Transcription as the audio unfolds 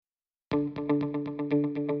In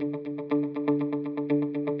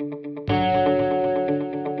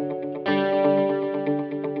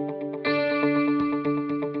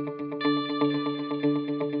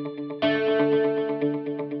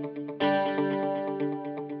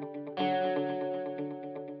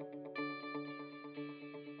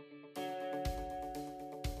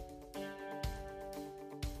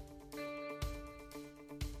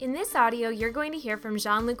this audio, you're going to hear from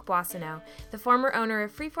Jean-Luc Boissonneault, the former owner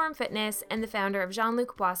of Freeform Fitness and the founder of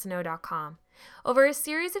JeanLucBoissonneault.com. Over a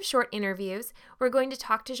series of short interviews, we're going to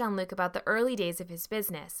talk to Jean-Luc about the early days of his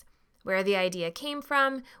business, where the idea came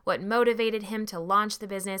from, what motivated him to launch the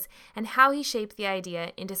business, and how he shaped the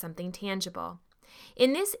idea into something tangible.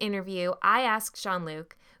 In this interview, I asked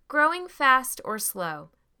Jean-Luc, growing fast or slow,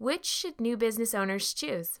 which should new business owners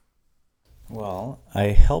choose? Well, I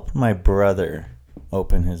helped my brother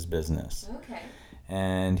open his business. Okay.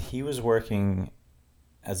 And he was working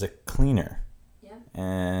as a cleaner. Yeah.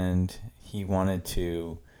 And he wanted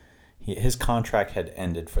to, his contract had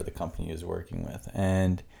ended for the company he was working with.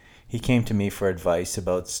 And he came to me for advice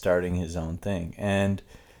about starting his own thing. And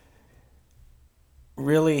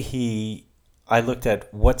really I looked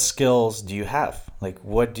at what skills do you have? Like,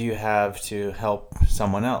 what do you have to help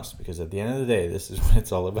someone else? Because at the end of the day, this is what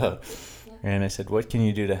it's all about. Yeah. And I said, what can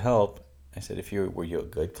you do to help? I said, were you a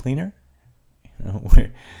good cleaner?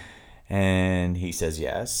 And he says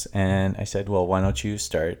yes. And I said, well, why don't you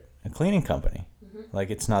start a cleaning company? Mm-hmm. Like,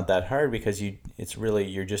 it's not that hard because you're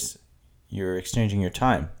exchanging your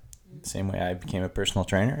time. Mm-hmm. Same way I became a personal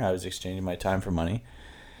trainer. I was exchanging my time for money.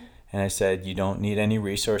 And I said, you don't need any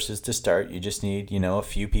resources to start. You just need, a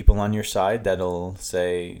few people on your side they'll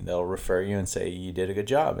refer you and say you did a good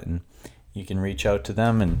job. And you can reach out to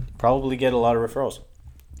them and probably get a lot of referrals.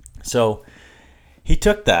 So he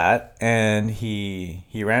took that and he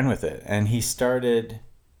ran with it, and he started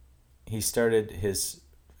his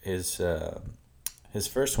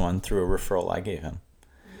first one through a referral I gave him.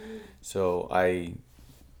 So I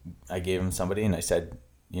gave him somebody, and I said,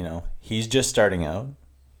 he's just starting out.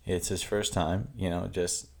 It's his first time,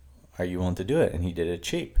 just, are you willing to do it? And he did it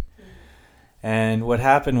cheap. And what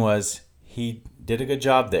happened was he did a good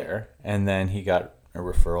job there, and then he got a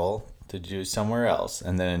referral to do somewhere else,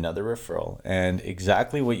 and then another referral. And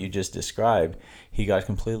exactly what you just described, he got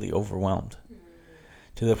completely overwhelmed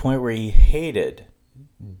to the point where he hated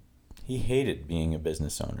being a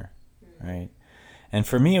business owner, right? And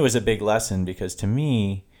for me, it was a big lesson, because to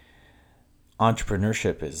me,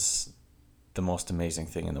 entrepreneurship is the most amazing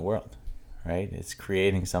thing in the world, right? It's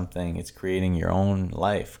creating something, it's creating your own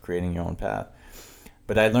life, creating your own path.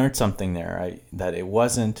 But I learned something there, that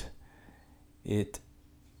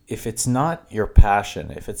if it's not your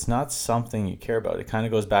passion, if it's not something you care about, it kind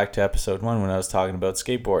of goes back to episode 1 when I was talking about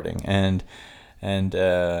skateboarding and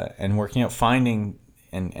working out, finding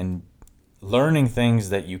and learning things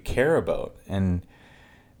that you care about. And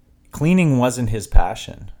cleaning wasn't his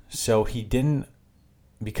passion. So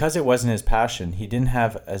because it wasn't his passion, he didn't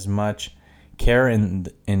have as much care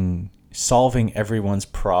in solving everyone's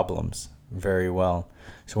problems very well.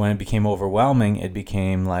 So when it became overwhelming, it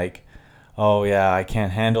became like, oh yeah, I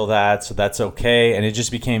can't handle that, so that's okay. And it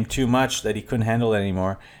just became too much that he couldn't handle it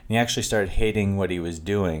anymore. And he actually started hating what he was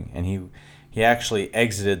doing. And he actually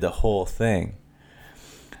exited the whole thing.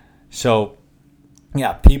 So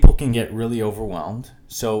yeah, people can get really overwhelmed.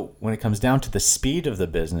 So when it comes down to the speed of the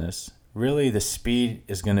business, really the speed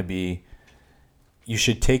is going to be, you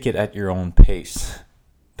should take it at your own pace.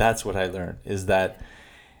 That's what I learned, is that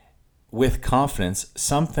with confidence,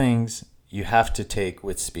 some things you have to take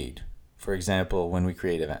with speed. For example, when we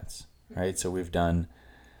create events, right? So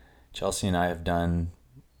Chelsea and I have done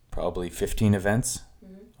probably 15 events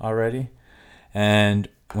already. And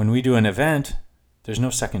when we do an event, there's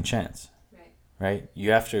no second chance, right?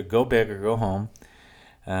 You have to go big or go home.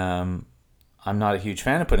 I'm not a huge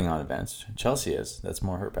fan of putting on events. Chelsea is. That's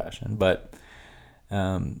more her passion. But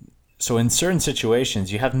so in certain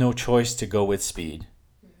situations, you have no choice to go with speed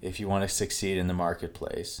if you want to succeed in the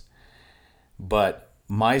marketplace. But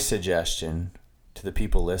my suggestion to the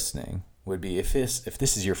people listening would be, if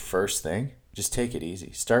this is your first thing, just take it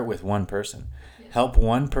easy. Start with one person. Yeah. Help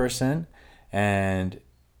one person, and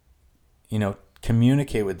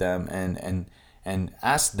communicate with them and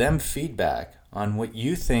ask them feedback on what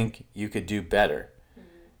you think you could do better.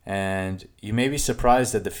 Mm-hmm. And you may be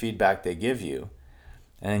surprised at the feedback they give you,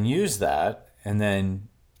 and use that, and then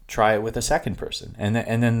try it with a second person, and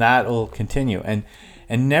then that will continue. And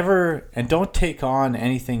don't take on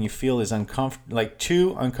anything you feel is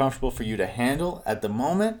too uncomfortable for you to handle at the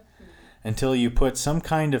moment, until you put some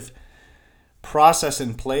kind of process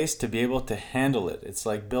in place to be able to handle it. It's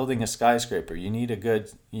like building a skyscraper. You need a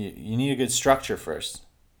good structure first,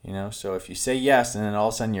 So if you say yes and then all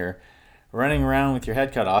of a sudden you're running around with your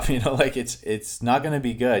head cut off, like it's not going to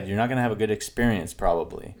be good. You're not going to have a good experience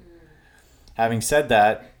probably. Having said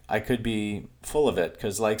that, I could be full of it,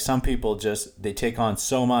 because like some people they take on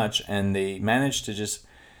so much and they manage to just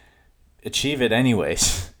achieve it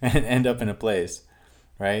anyways and end up in a place,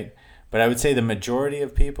 right? But I would say the majority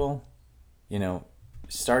of people,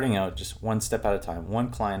 starting out just one step at a time,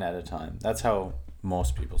 one client at a time. That's how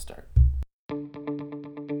most people start.